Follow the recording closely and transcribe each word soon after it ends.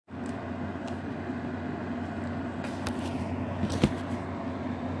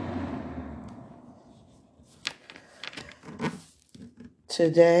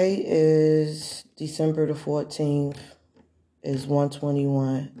Today is December the 14th. It's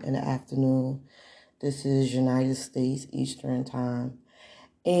 1:21 in the afternoon. This is United States Eastern Time.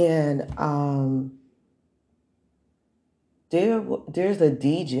 And there's a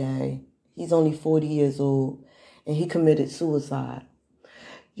DJ. He's only 40 years old, and he committed suicide.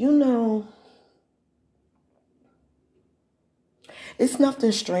 You know, it's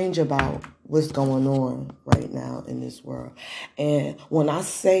nothing strange about what's going on right now in this world. And when I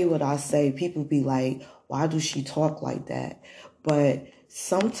say what I say, people be like, why does she talk like that? But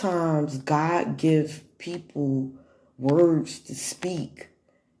sometimes God gives people words to speak.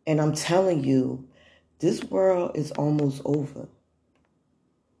 And I'm telling you, this world is almost over.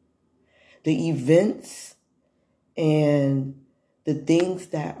 The events and the things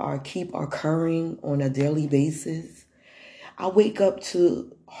that keep occurring on a daily basis. I wake up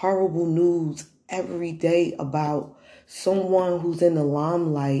to horrible news every day about someone who's in the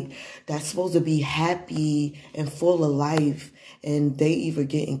limelight that's supposed to be happy and full of life, and they either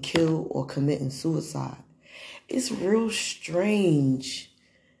getting killed or committing suicide. It's real strange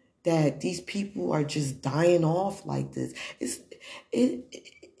that these people are just dying off like this. It's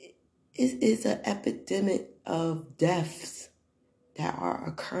an epidemic of deaths that are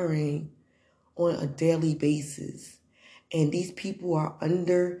occurring on a daily basis. And these people are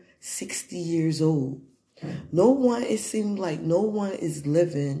under 60 years old. It seems like no one is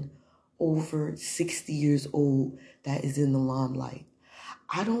living over 60 years old that is in the limelight.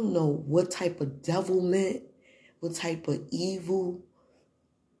 I don't know what type of devilment, what type of evil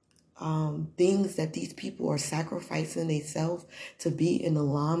things that these people are sacrificing themselves to be in the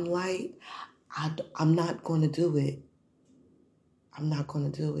limelight. I'm not going to do it. I'm not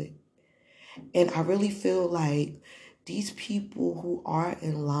going to do it. And I really feel like these people who are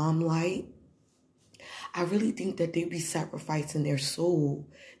in limelight, I really think that they be sacrificing their soul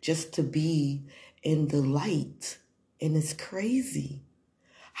just to be in the light. And it's crazy.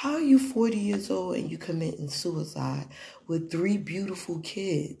 How are you 40 years old and you committing suicide with 3 beautiful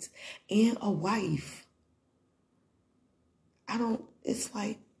kids and a wife? It's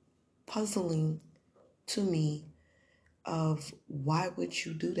like puzzling to me of why would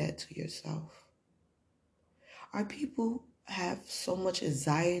you do that to yourself? Our people have so much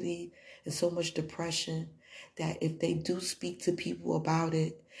anxiety and so much depression that if they do speak to people about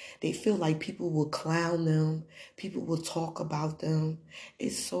it, they feel like people will clown them, people will talk about them.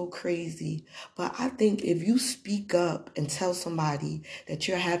 It's so crazy. But I think if you speak up and tell somebody that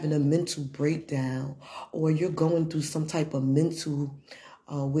you're having a mental breakdown or you're going through some type of mental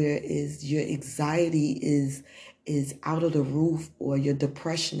where your anxiety is out of the roof or your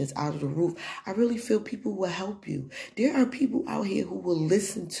depression is out of the roof, I really feel people will help you. There are people out here who will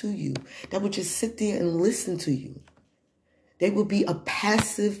listen to you, that will just sit there and listen to you. They will be a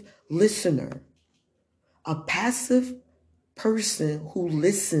passive listener. A passive person who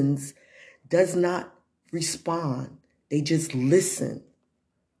listens does not respond. They just listen.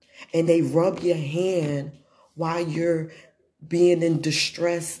 And they rub your hand while you're being in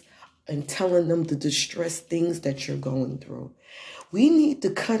distress and telling them the distress things that you're going through. We need to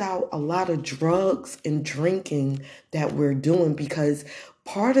cut out a lot of drugs and drinking that we're doing, because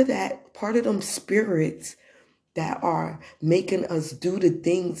part of them spirits that are making us do the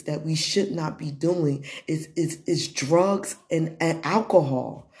things that we should not be doing is drugs and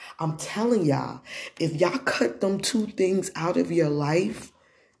alcohol. I'm telling y'all, if y'all cut them 2 things out of your life,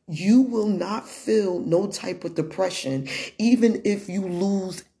 you will not feel no type of depression, even if you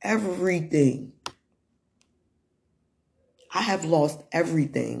lose everything. I have lost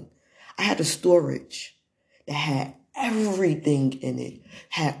everything. I had a storage that had everything in it.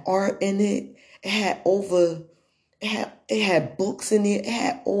 Had art in it. It had books in it. It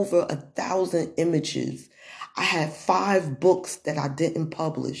had over 1,000 images. I had 5 books that I didn't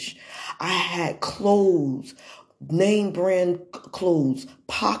publish. I had clothes, name brand clothes,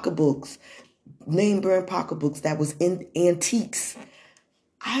 pocketbooks, name brand pocketbooks that was in antiques.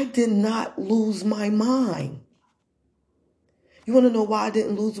 I did not lose my mind. You want to know why I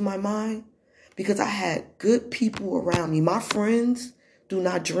didn't lose my mind? Because I had good people around me. My friends do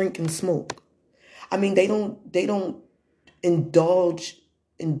not drink and smoke. I mean, they don't indulge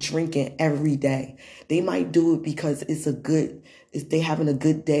in drinking every day. They might do it because if they having a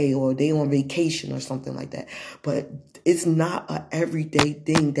good day or they on vacation or something like that. But it's not an everyday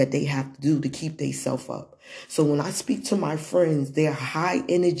thing that they have to do to keep themselves up. So when I speak to my friends, they're high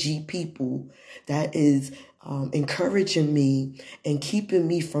energy people that is encouraging me and keeping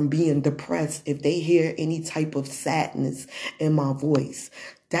me from being depressed if they hear any type of sadness in my voice.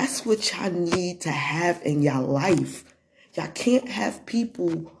 That's what y'all need to have in your life. Y'all can't have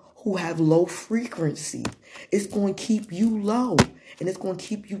people who have low frequency. It's going to keep you low, and it's going to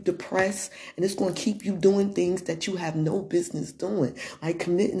keep you depressed, and it's going to keep you doing things that you have no business doing, like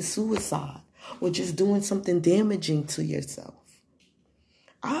committing suicide or just doing something damaging to yourself.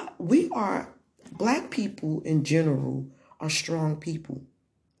 Black people in general are strong people.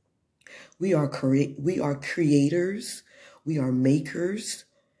 We are creators. We are makers.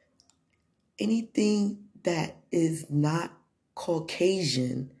 Anything that is not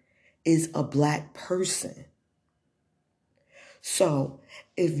Caucasian is a Black person. So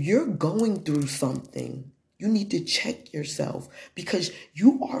if you're going through something, you need to check yourself, because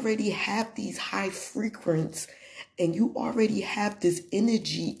you already have these high frequencies and you already have this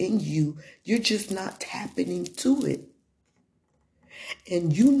energy in you. You're just not tapping into it.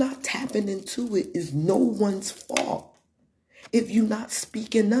 And you not tapping into it is no one's fault. If you're not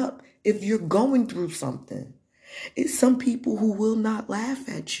speaking up, if you're going through something, it's some people who will not laugh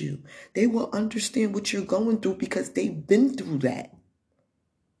at you. They will understand what you're going through because they've been through that.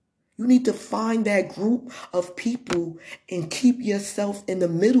 You need to find that group of people and keep yourself in the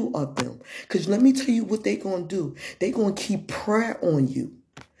middle of them. Because let me tell you what they're going to do. They're going to keep prayer on you.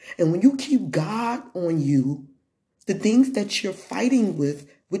 And when you keep God on you, the things that you're fighting with,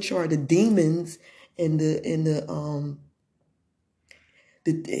 which are the demons and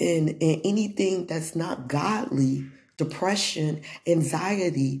anything that's not godly, depression,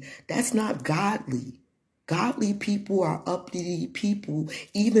 anxiety, that's not godly. Godly people are uppity people,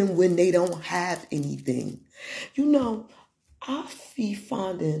 even when they don't have anything. You know, I be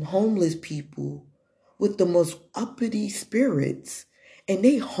finding homeless people with the most uppity spirits, and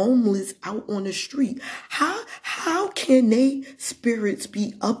they homeless out on the street. How can they spirits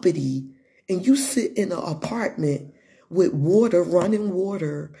be uppity and you sit in an apartment with water, running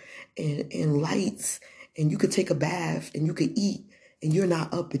water and lights, and you could take a bath and you could eat and you're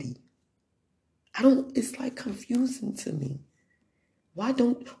not uppity? It's like confusing to me. Why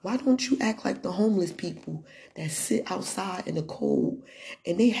don't you act like the homeless people that sit outside in the cold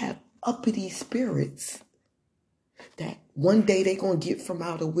and they have uppity spirits that one day they're going to get from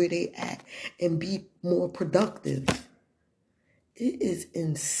out of where they at and be more productive? It is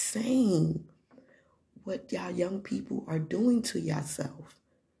insane what y'all young people are doing to yourself.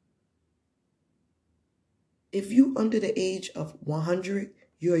 If you under the age of 100,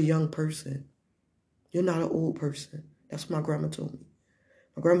 you're a young person. You're not an old person. That's what my grandma told me.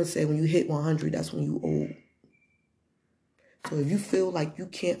 My grandma said when you hit 100, that's when you old. So if you feel like you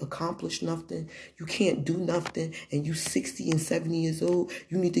can't accomplish nothing, you can't do nothing, and you 60 and 70 years old,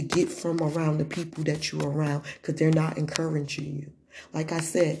 you need to get from around the people that you're around, because they're not encouraging you. Like I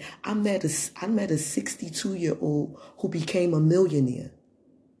said, I met a 62-year-old who became a millionaire.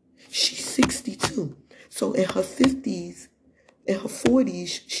 She's 62. So in her 50s, in her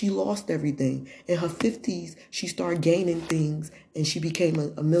 40s, she lost everything. In her 50s, she started gaining things, and she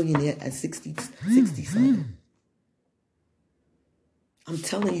became a millionaire at 67. I'm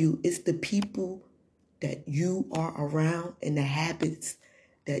telling you, it's the people that you are around and the habits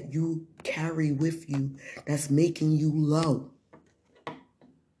that you carry with you that's making you low.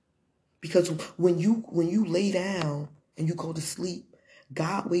 Because when you lay down and you go to sleep,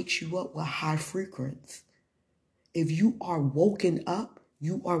 God wakes you up with high frequency. If you are woken up,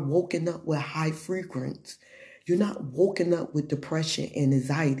 you are woken up with high frequency. You're not woken up with depression and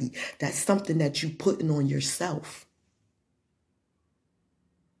anxiety. That's something that you're putting on yourself.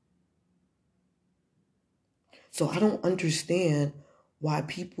 So I don't understand why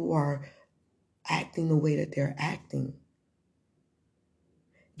people are acting the way that they're acting.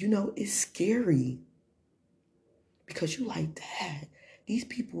 You know, it's scary because you like, Dad, these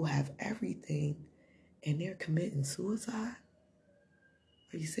people have everything and they're committing suicide?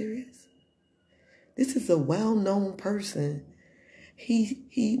 Are you serious? This is a well-known person.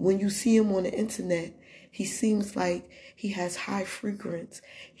 He when you see him on the internet, he seems like he has high frequency.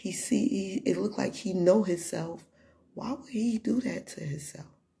 It look like he know himself. Why would he do that to himself?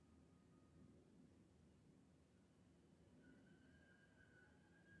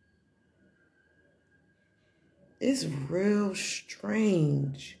 It's real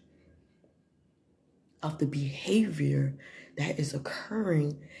strange of the behavior that is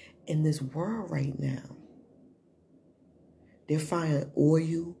occurring in this world right now. They're finding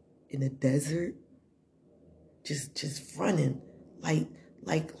oil in the desert, just running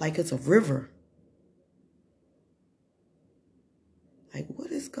like it's a river. Like,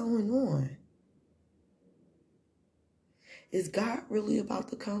 what is going on? Is God really about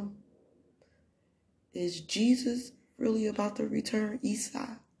to come? Is Jesus really about to return?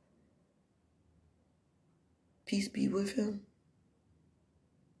 Esau? Peace be with him.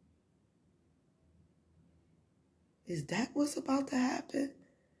 Is that what's about to happen?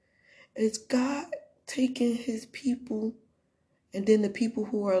 Is God taking his people, and then the people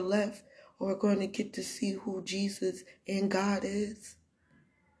who are left are going to get to see who Jesus and God is?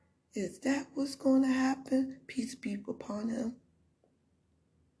 Is that what's going to happen? Peace be upon him.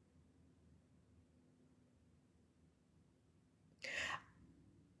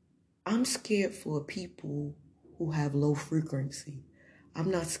 I'm scared for people who have low frequency. I'm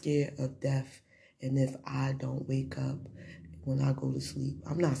not scared of death, and if I don't wake up when I go to sleep,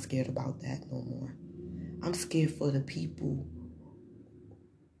 I'm not scared about that no more. I'm scared for the people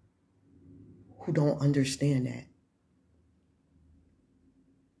who don't understand that.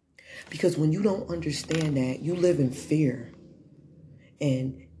 Because when you don't understand that, you live in fear,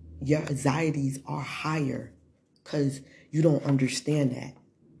 and your anxieties are higher because you don't understand that.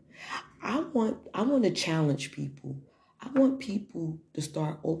 I want to challenge people. I want people to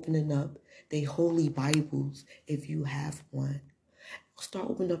start opening up their holy Bibles if you have one.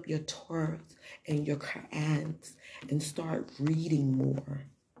 Start opening up your Torah and your Qur'ans and start reading more.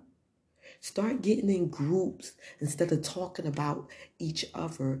 Start getting in groups instead of talking about each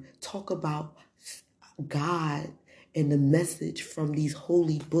other. Talk about God and the message from these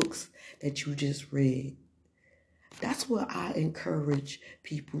holy books that you just read. That's what I encourage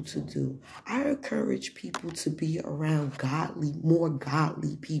people to do. I encourage people to be around more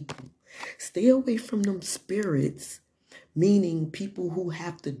godly people. Stay away from them spirits, meaning people who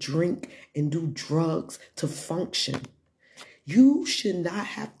have to drink and do drugs to function. You should not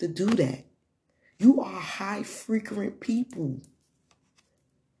have to do that. You are high frequent people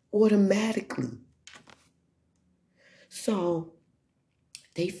automatically. So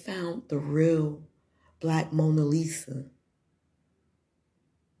they found the real Black Mona Lisa,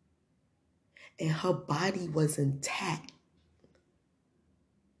 and her body was intact.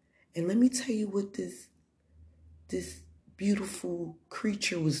 And let me tell you what this beautiful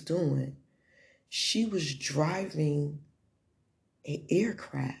creature was doing. She was driving an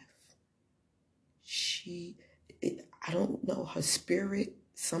aircraft. I don't know, her spirit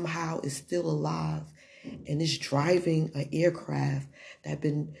somehow is still alive and is driving an aircraft that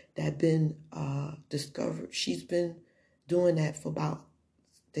been discovered. She's been doing that for about,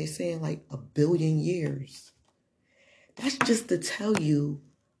 they saying like 1 billion years. That's just to tell you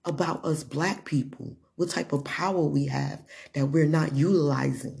about us Black people, what type of power we have that we're not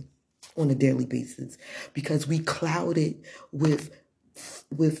utilizing on a daily basis because we cloud it with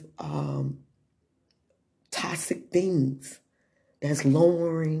toxic things that's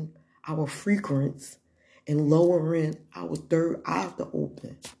lowering our frequency and lowering our third eye to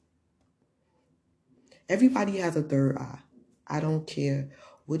open. Everybody has a third eye. I don't care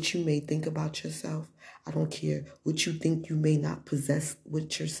what you may think about yourself. I don't care what you think you may not possess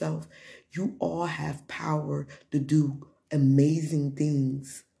with yourself. You all have power to do amazing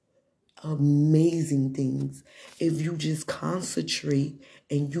things. Amazing things. If you just concentrate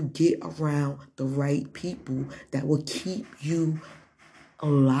and you get around the right people that will keep you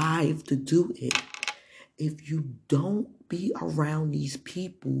alive to do it. If you don't be around these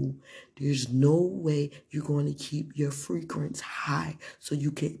people, there's no way you're going to keep your frequency high so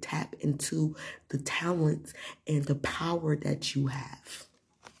you can tap into the talents and the power that you have.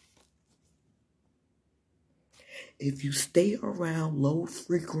 If you stay around low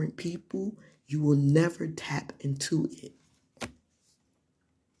frequent people, you will never tap into it.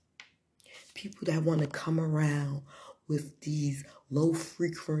 People that want to come around with these low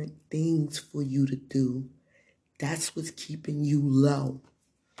frequent things for you to do, that's what's keeping you low.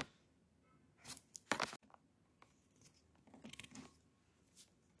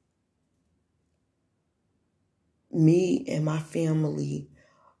 Me and my family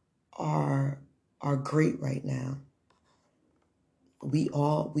are great right now. We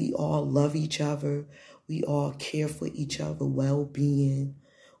all love each other. We all care for each other well-being.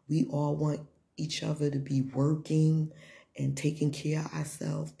 We all want each other to be working and taking care of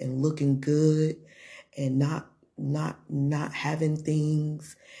ourselves and looking good and not having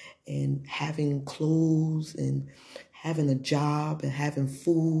things and having clothes and having a job and having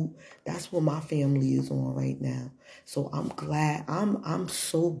food. That's what my family is on right now. So I'm glad. I'm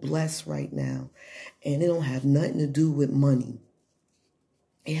so blessed right now. And it don't have nothing to do with money.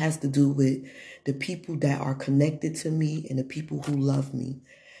 It has to do with the people that are connected to me and the people who love me.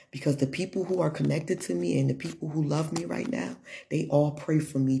 Because the people who are connected to me and the people who love me right now, they all pray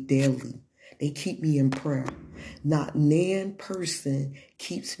for me daily. They keep me in prayer. Not one person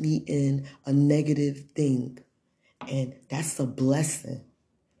keeps me in a negative thing. And that's a blessing.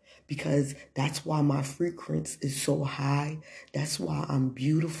 because that's why my frequency is so high. That's why I'm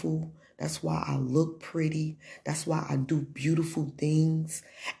beautiful. That's why I look pretty. That's why I do beautiful things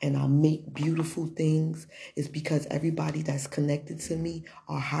and I make beautiful things. It's because everybody that's connected to me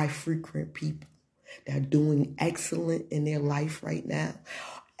are high frequent people. They're doing excellent in their life right now.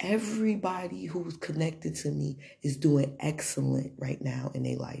 Everybody who's connected to me is doing excellent right now in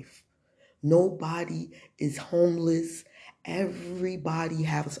their life. Nobody is homeless. Everybody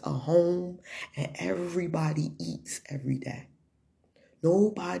has a home and everybody eats every day.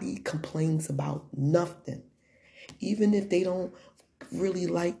 Nobody complains about nothing. Even if they don't really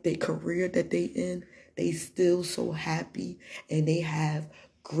like their career that they in, they still so happy and they have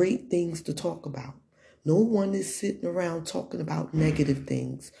great things to talk about. No one is sitting around talking about negative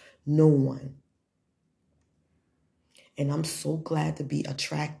things. No one. And I'm so glad to be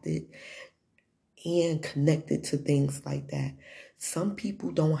attracted and connected to things like that. Some people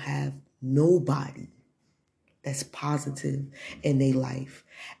don't have nobody that's positive in their life.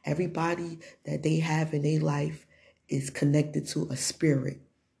 Everybody that they have in their life is connected to a spirit.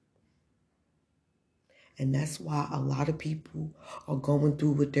 And that's why a lot of people are going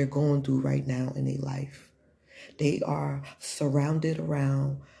through what they're going through right now in their life. They are surrounded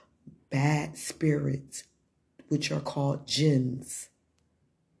around bad spirits, which are called jinns.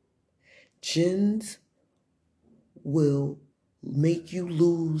 Jinns will make you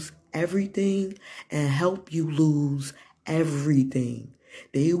lose everything and help you lose everything.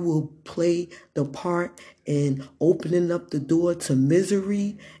 They will play the part in opening up the door to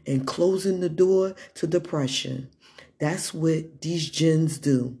misery and closing the door to depression. That's what these jinns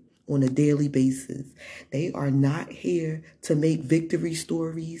do on a daily basis. They are not here to make victory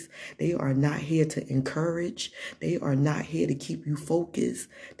stories. They are not here to encourage. They are not here to keep you focused.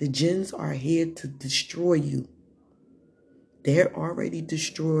 The jinns are here to destroy you. They're already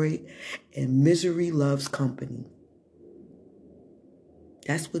destroyed, and misery loves company.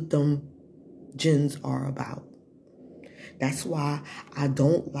 That's what them jinns are about. That's why I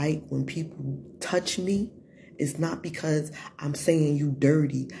don't like when people touch me. It's not because I'm saying you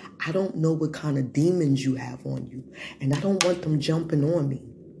dirty. I don't know what kind of demons you have on you, and I don't want them jumping on me.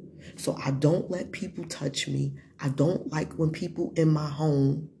 So I don't let people touch me. I don't like when people in my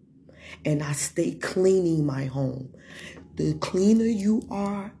home, and I stay cleaning my home. The cleaner you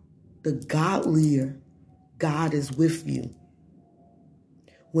are, the godlier God is with you.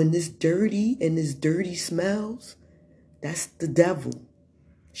 When this dirty and this dirty smells, that's the devil,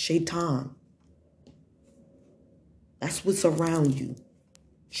 Shaitan. That's what's around you,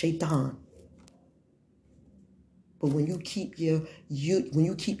 Shaitan. But when you keep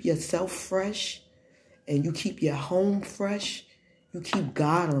yourself fresh and you keep your home fresh, you keep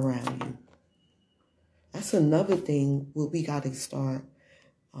God around you. That's another thing what we got to start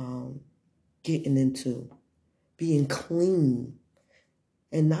getting into, being clean.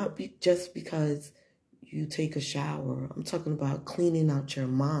 And not just because you take a shower. I'm talking about cleaning out your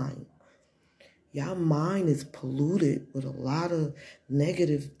mind. Your mind is polluted with a lot of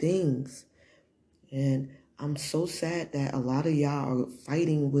negative things. And I'm so sad that a lot of y'all are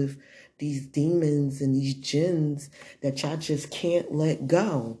fighting with these demons and these jinns that y'all just can't let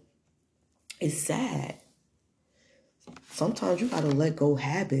go. It's sad. Sometimes you gotta let go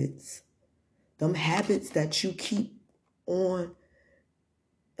habits. Them habits that you keep on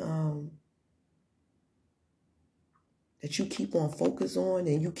focus on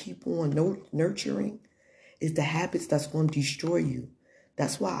and you keep on nurturing is the habits that's going to destroy you.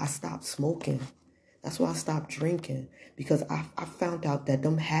 That's why I stopped smoking. That's why I stopped drinking, because I found out that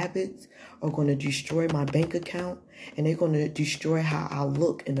them habits are going to destroy my bank account and they're going to destroy how I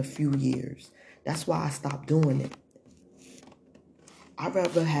look in a few years. That's why I stopped doing it. I'd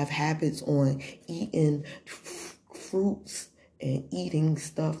rather have habits on eating fruits and eating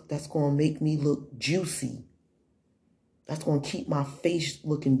stuff that's going to make me look juicy. That's going to keep my face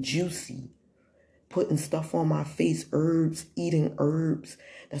looking juicy. Putting stuff on my face, herbs, eating herbs,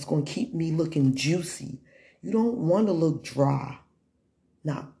 that's going to keep me looking juicy. You don't want to look dry.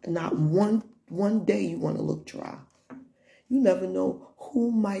 Not one day you want to look dry. You never know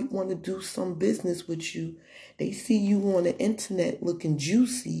who might want to do some business with you. They see you on the internet looking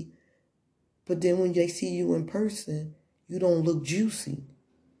juicy, but then when they see you in person, you don't look juicy.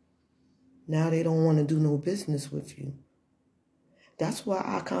 Now they don't want to do no business with you. That's why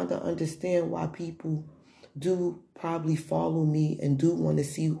I kind of understand why people do probably follow me and do want to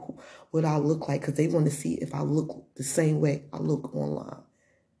see what I look like, because they want to see if I look the same way I look online.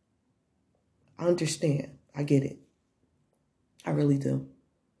 I understand. I get it. I really do.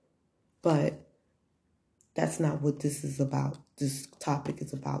 But That's not what this is about. This topic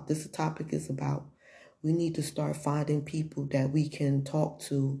is about. This topic is about we need to start finding people that we can talk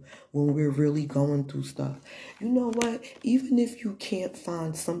to when we're really going through stuff. You know what? Even if you can't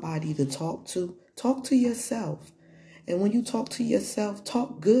find somebody to talk to yourself. And when you talk to yourself,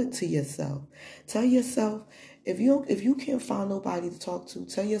 talk good to yourself. Tell yourself, if you can't find nobody to talk to,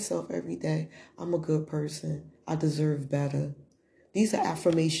 tell yourself every day, I'm a good person. I deserve better. These are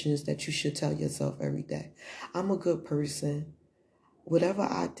affirmations that you should tell yourself every day. I'm a good person. Whatever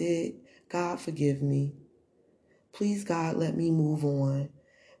I did, God forgive me. Please, God, let me move on.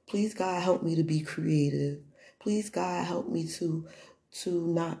 Please, God, help me to be creative. Please, God, help me to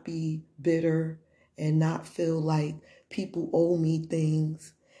not be bitter and not feel like people owe me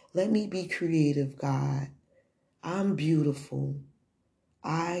things. Let me be creative, God. I'm beautiful.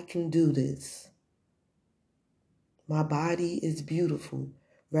 I can do this. My body is beautiful,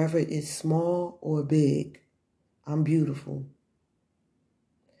 whether it's small or big. I'm beautiful.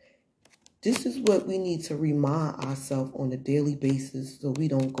 This is what we need to remind ourselves on a daily basis so we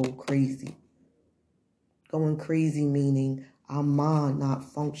don't go crazy. Going crazy meaning our mind not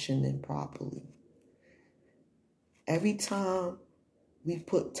functioning properly. Every time we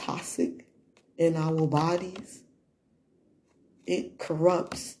put toxic in our bodies, it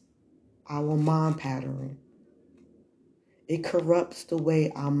corrupts our mind pattern. It corrupts the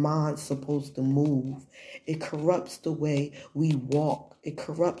way our mind's supposed to move. It corrupts the way we walk. It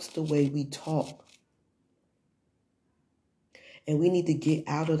corrupts the way we talk. And we need to get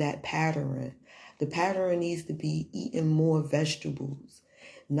out of that pattern. The pattern needs to be eating more vegetables,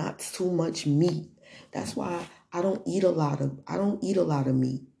 not too much meat. That's why I don't eat a lot of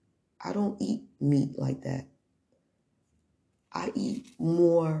meat. I don't eat meat like that. I eat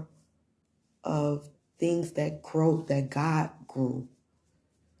more of things that grow, that God grew.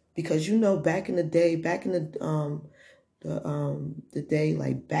 Because back in the day, the day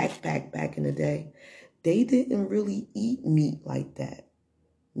like back in the day, they didn't really eat meat like that.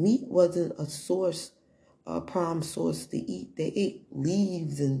 Meat wasn't a prime source to eat. They ate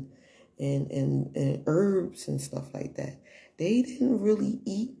leaves and herbs and stuff like that. They didn't really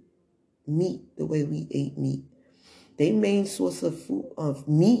eat meat the way we ate meat. Their main source of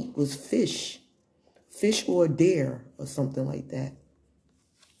meat was fish or deer or something like that.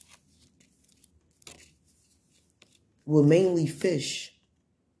 Well, mainly fish.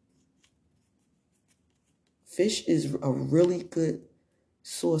 Fish is a really good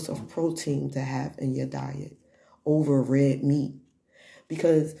source of protein to have in your diet over red meat.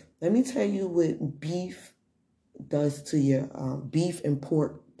 Because let me tell you what beef does to your beef and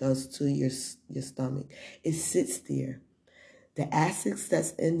pork does to your stomach. It sits there. The acids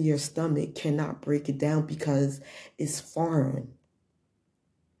that's in your stomach cannot break it down because it's foreign.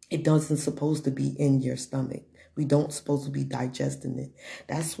 It doesn't supposed to be in your stomach. We don't supposed to be digesting it.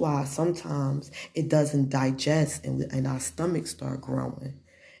 That's why sometimes it doesn't digest and our stomach start growing.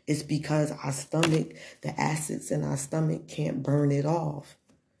 It's because our stomach, the acids in our stomach can't burn it off.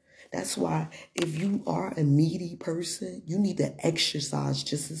 That's why if you are a meaty person, you need to exercise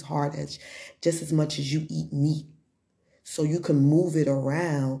just as much as you eat meat. So you can move it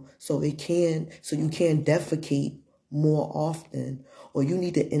around so you can defecate more often. Or you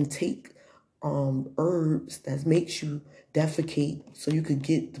need to intake herbs that makes you defecate so you could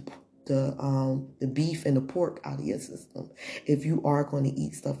get the beef and the pork out of your system if you are going to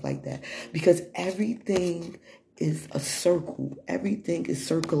eat stuff like that. Because everything is a circle. Everything is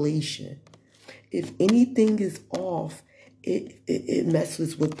circulation. If anything is off, it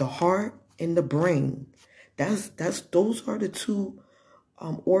messes with the heart and the brain. Those are the two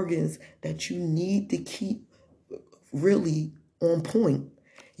organs that you need to keep really on point.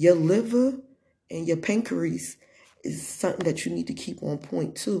 Your liver and your pancreas is something that you need to keep on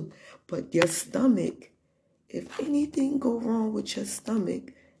point too. But your stomach, if anything go wrong with your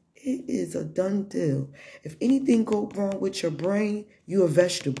stomach, it is a done deal. If anything go wrong with your brain, you're a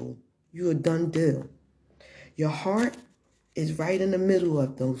vegetable. You're a done deal. Your heart is right in the middle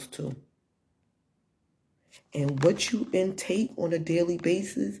of those two. And what you intake on a daily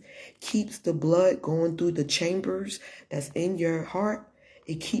basis keeps the blood going through the chambers that's in your heart.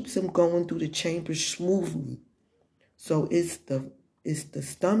 It keeps them going through the chambers smoothly. So it's the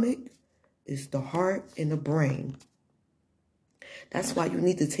stomach, it's the heart, and the brain. That's why you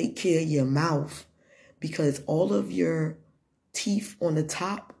need to take care of your mouth, because all of your teeth on the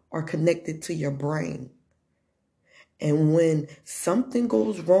top are connected to your brain. And when something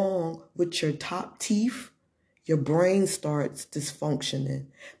goes wrong with your top teeth, your brain starts dysfunctioning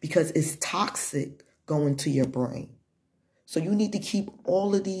because it's toxic going to your brain. So you need to keep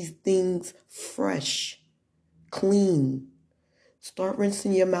all of these things fresh. clean. Start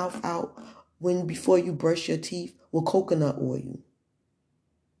rinsing your mouth out before you brush your teeth with coconut oil.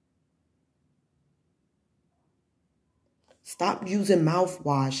 Stop using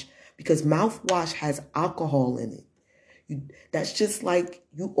mouthwash because mouthwash has alcohol in it. That's just like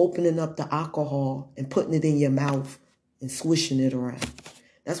you opening up the alcohol and putting it in your mouth and swishing it around.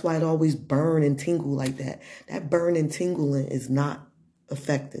 That's why it always burn and tingle like that. That burn and tingling is not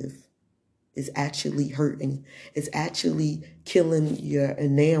effective. It's actually hurting. It's actually killing your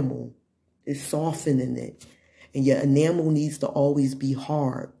enamel. It's softening it. And your enamel needs to always be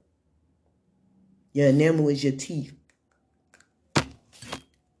hard. Your enamel is your teeth. You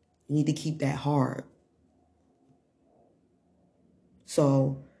need to keep that hard.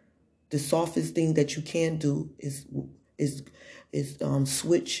 So the softest thing that you can do is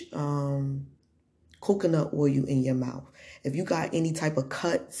switch coconut oil in your mouth. If you got any type of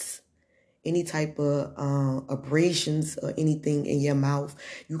cuts, any type of abrasions or anything in your mouth,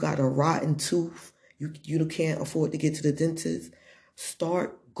 you got a rotten tooth, you can't afford to get to the dentist,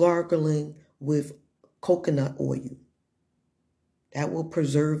 start gargling with coconut oil. That will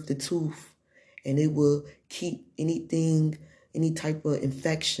preserve the tooth and it will keep any type of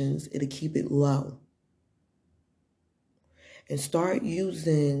infections, it'll keep it low. And start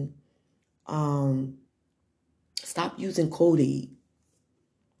using, stop using Colgate.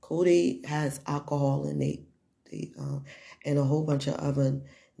 Colgate has alcohol in it, and a whole bunch of other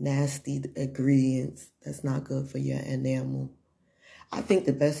nasty ingredients that's not good for your enamel. I think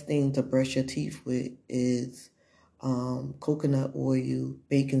the best thing to brush your teeth with is coconut oil,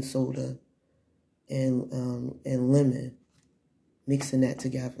 baking soda, and lemon. Mixing that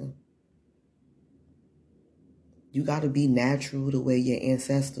together. You got to be natural the way your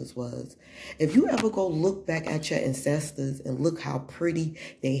ancestors was. If you ever go look back at your ancestors and look how pretty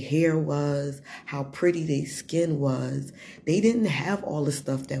their hair was, how pretty their skin was, they didn't have all the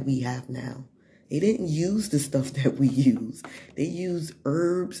stuff that we have now. They didn't use the stuff that we use. They used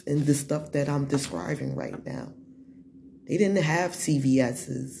herbs and the stuff that I'm describing right now. They didn't have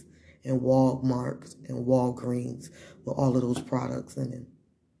CVS's and Walmarts and Walgreens with all of those products in them.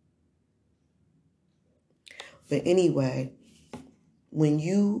 But anyway, when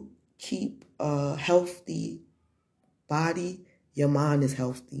you keep a healthy body, your mind is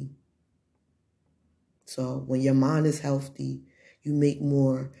healthy. So when your mind is healthy, you make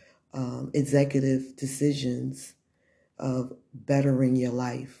more executive decisions of bettering your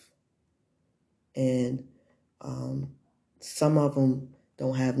life. And some of them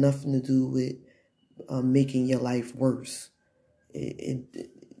don't have nothing to do with making your life worse. You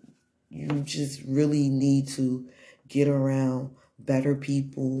just really need to get around better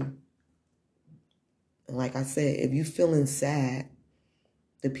people. And like I said, if you're feeling sad,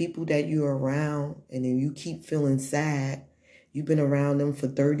 the people that you're around, and then you keep feeling sad, you've been around them for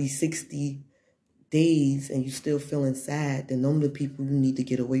 30, 60 days and you're still feeling sad, then them are the people you need to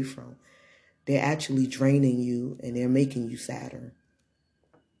get away from. They're actually draining you and they're making you sadder.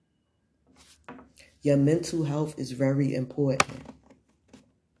 Your mental health is very important.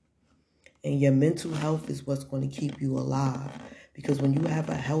 And your mental health is what's going to keep you alive. Because when you have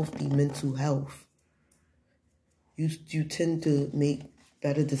a healthy mental health, you tend to make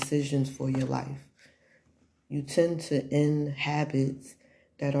better decisions for your life. You tend to end habits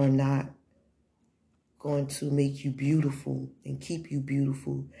that are not going to make you beautiful and keep you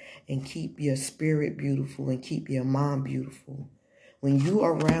beautiful and keep your spirit beautiful and keep your mind beautiful. When you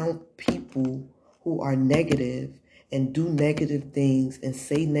are around people who are negative and do negative things and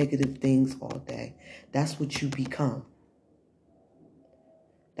say negative things all day, that's what you become.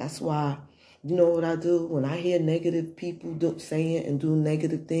 That's why, you know what I do? When I hear negative people saying and doing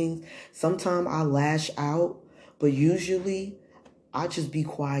negative things, sometimes I lash out, but usually I just be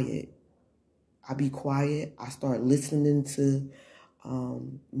quiet. I be quiet. I start listening to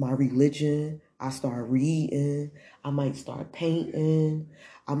my religion. I start reading. I might start painting.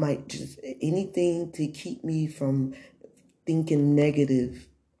 I might just anything to keep me from thinking negative.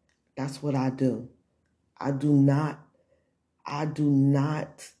 That's what I do. I do not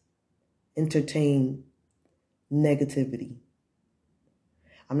entertain negativity.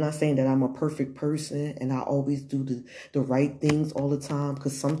 I'm not saying that I'm a perfect person and I always do the right things all the time,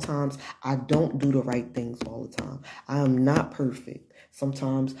 because sometimes I don't do the right things all the time. I am not perfect.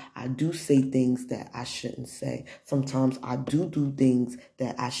 Sometimes I do say things that I shouldn't say. Sometimes I do things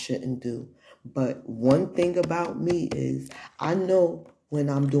that I shouldn't do. But one thing about me is I know when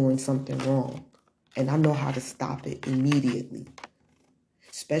I'm doing something wrong and I know how to stop it immediately,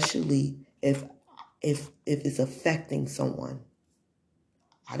 especially if it's affecting someone.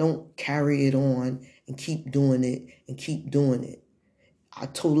 I don't carry it on and keep doing it and keep doing it. I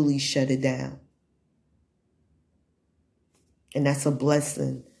totally shut it down. And that's a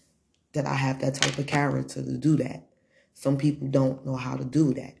blessing that I have that type of character to do that. Some people don't know how to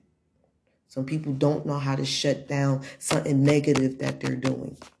do that. Some people don't know how to shut down something negative that they're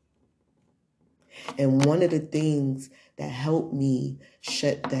doing. And one of the things that helped me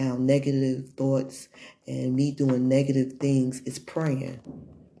shut down negative thoughts and me doing negative things is praying.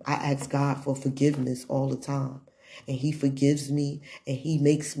 I ask God for forgiveness all the time. And he forgives me and he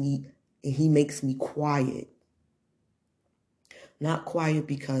makes me quiet. Not quiet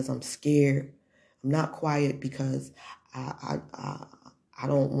because I'm scared. I'm not quiet because I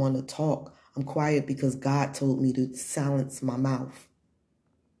don't want to talk. I'm quiet because God told me to silence my mouth.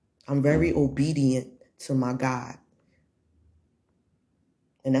 I'm very obedient to my God.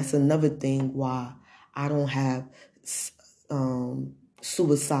 And that's another thing why I don't have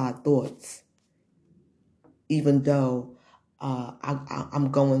suicide thoughts. Even though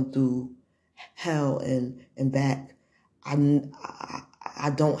I'm going through hell and back,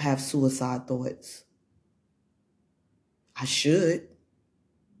 I don't have suicide thoughts. I should,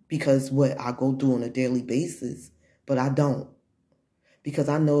 because what I go through on a daily basis, but I don't. Because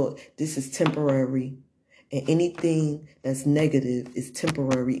I know this is temporary, and anything that's negative is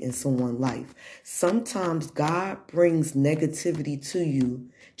temporary in someone's life. Sometimes God brings negativity to you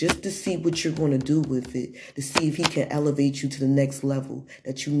just to see what you're going to do with it, to see if he can elevate you to the next level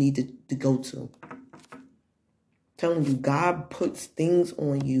that you need to go to. I'm telling you, God puts things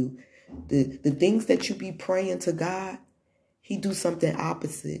on you. The things that you be praying to God, he do something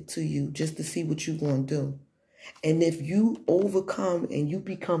opposite to you just to see what you're going to do. And if you overcome and you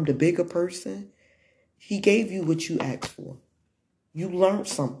become the bigger person, he gave you what you asked for. You learned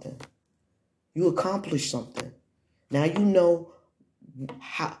something. You accomplished something. Now you know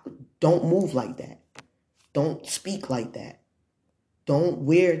how. Don't move like that. Don't speak like that. Don't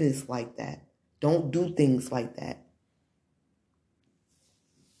wear this like that. Don't do things like that.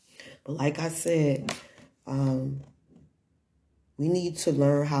 But like I said, we need to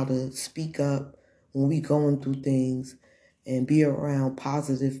learn how to speak up when we going through things and be around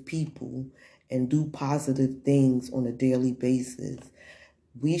positive people and do positive things on a daily basis.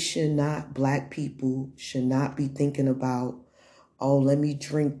 We should not, Black people should not be thinking about, oh, let me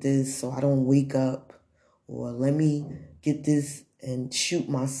drink this so I don't wake up, or let me get this and shoot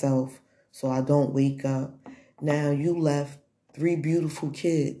myself so I don't wake up. Now you left 3 beautiful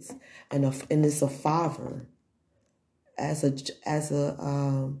kids and it's a father. As a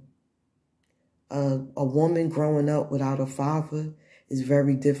woman growing up without a father is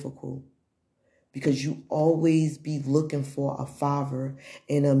very difficult, because you always be looking for a father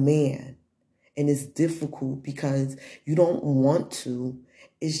in a man. And it's difficult because you don't want to.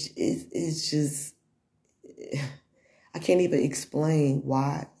 It's just, I can't even explain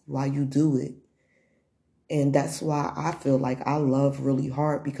why you do it. And that's why I feel like I love really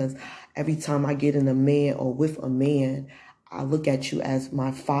hard, because every time I get in a man or with a man, I look at you as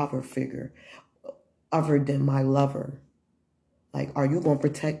my father figure other than my lover. Like, are you going to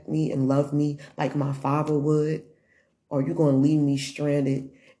protect me and love me like my father would? Or are you going to leave me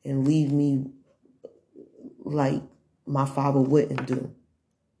stranded and leave me like my father wouldn't do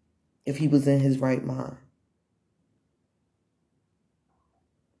if he was in his right mind?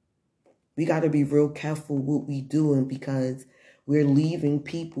 We got to be real careful what we doing, because we're leaving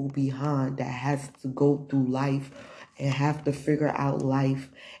people behind that has to go through life and have to figure out life.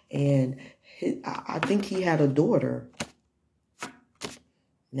 And I think he had a daughter.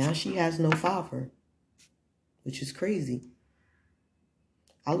 Now she has no father, which is crazy.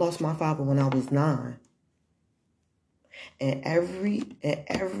 I lost my father when I was 9. And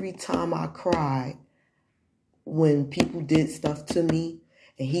every time I cried when people did stuff to me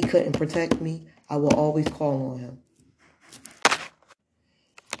and he couldn't protect me, I will always call on him.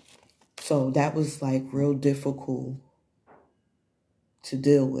 So that was like real difficult to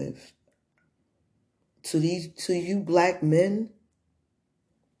deal with. To you Black men,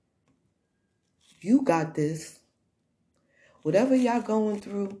 you got this. Whatever y'all going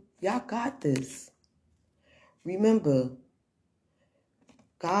through, y'all got this. Remember,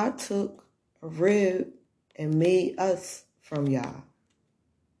 God took a rib and made us from y'all.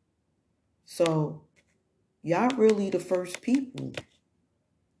 So y'all really the first people.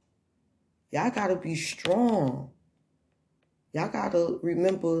 Y'all got to be strong. Y'all got to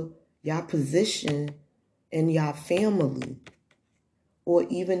remember y'all position in y'all family. Or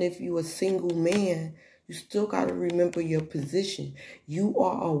even if you're a single man, you still got to remember your position. You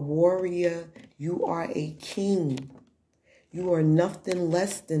are a warrior. You are a king. You are nothing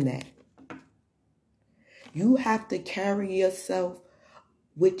less than that. You have to carry yourself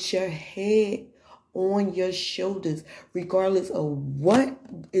with your head on your shoulders, regardless of what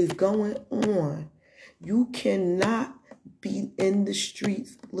is going on. You cannot be in the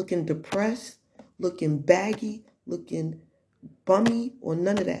streets looking depressed, looking baggy, looking bummy, or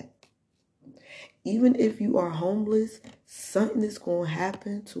none of that. Even if you are homeless, something is going to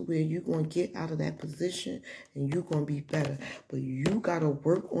happen to where you're going to get out of that position and you're going to be better. But you got to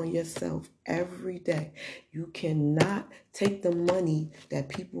work on yourself every day. You cannot take the money that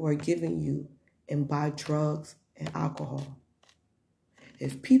people are giving you and buy drugs and alcohol.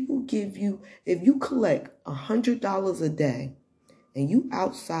 If you collect $100 a day and you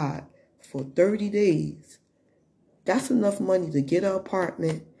outside for 30 days, that's enough money to get an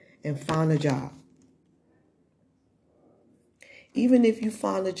apartment and find a job. Even if you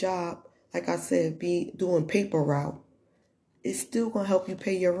find a job, like I said, be doing paper route, it's still going to help you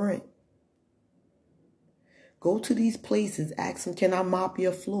pay your rent. Go to these places, ask them, can I mop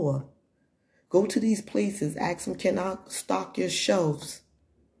your floor? Go to these places, ask them, can I stock your shelves?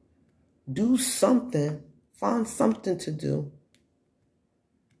 Do something. Find something to do.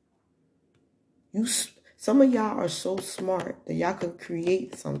 Some of y'all are so smart that y'all can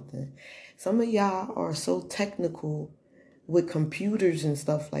create something. Some of y'all are so technical with computers and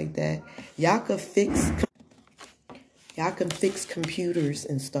stuff like that. Y'all can fix computers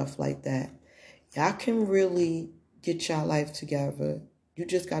and stuff like that. Y'all can really get your life together. You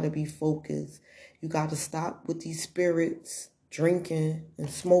just got to be focused. You got to stop with these spirits, drinking and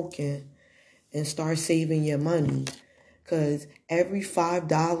smoking, and start saving your money. Because every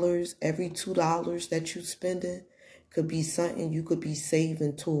 $5, every $2 that you spending could be something you could be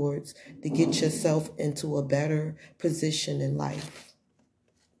saving towards to get yourself into a better position in life.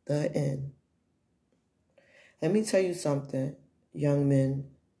 The end. Let me tell you something, young men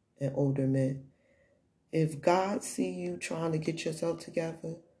and older men. If God see you trying to get yourself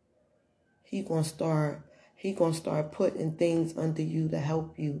together, He gonna start putting things under you to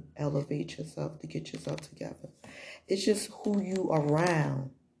help you elevate yourself, to get yourself together. It's just who you around.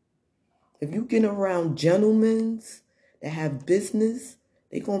 If you get around gentlemen that have business,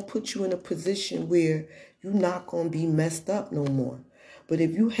 they gonna put you in a position where you're not gonna be messed up no more. But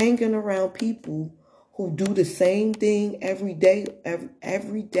if you hanging around people who do the same thing every day,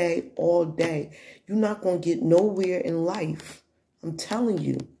 all day, you're not gonna get nowhere in life. I'm telling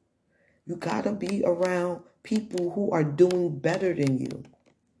you. You gotta be around people who are doing better than you.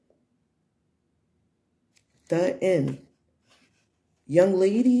 The end. Young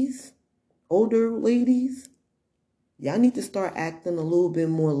ladies, older ladies, y'all need to start acting a little bit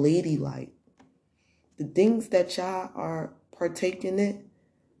more ladylike. The things that y'all are partaking in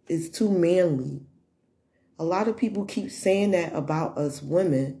is too manly. A lot of people keep saying that about us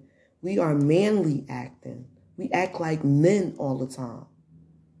women. We are manly acting. We act like men all the time.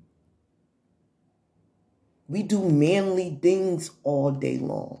 We do manly things all day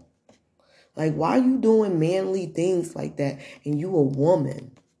long. Like, why are you doing manly things like that and you a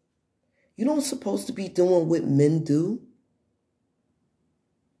woman? You don't supposed to be doing what men do.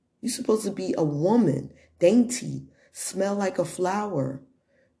 You're supposed to be a woman, dainty, smell like a flower,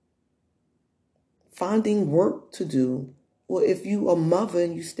 finding work to do. Or if you a mother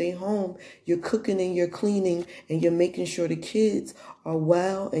and you stay home, you're cooking and you're cleaning and you're making sure the kids are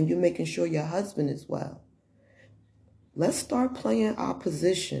well and you're making sure your husband is well. Let's start playing our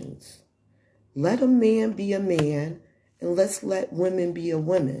positions. Let a man be a man and let's let women be a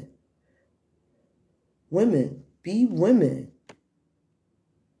woman. Women, be women.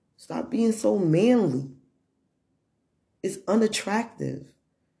 Stop being so manly. It's unattractive.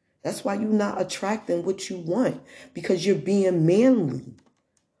 That's why you're not attracting what you want, because you're being manly.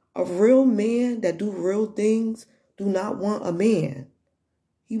 A real man that do real things do not want a man.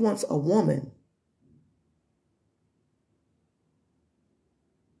 He wants a woman.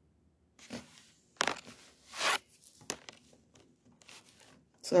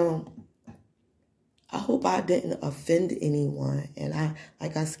 So I hope I didn't offend anyone. And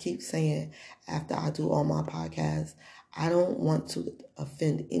like I keep saying, after I do all my podcasts, I don't want to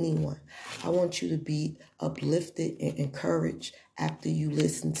offend anyone. I want you to be uplifted and encouraged after you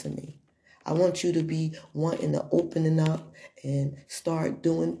listen to me. I want you to be wanting to opening up and start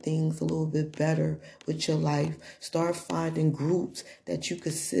doing things a little bit better with your life. Start finding groups that you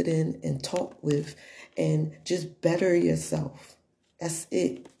could sit in and talk with and just better yourself. That's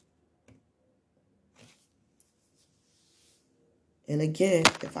it. And again,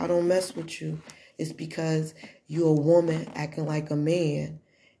 if I don't mess with you, it's because you're a woman acting like a man,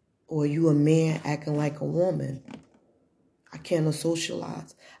 or you a man acting like a woman. I can't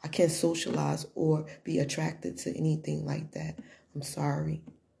socialize. I can't socialize or be attracted to anything like that. I'm sorry.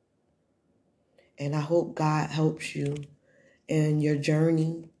 And I hope God helps you in your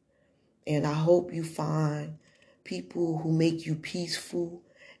journey. And I hope you find people who make you peaceful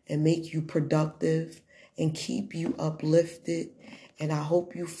and make you productive and keep you uplifted. And I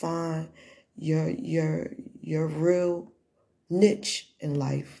hope you find your real niche in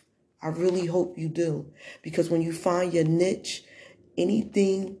life. I really hope you do. Because when you find your niche,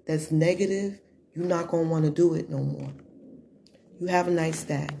 anything that's negative, you're not going to want to do it no more. You have a nice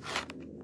day.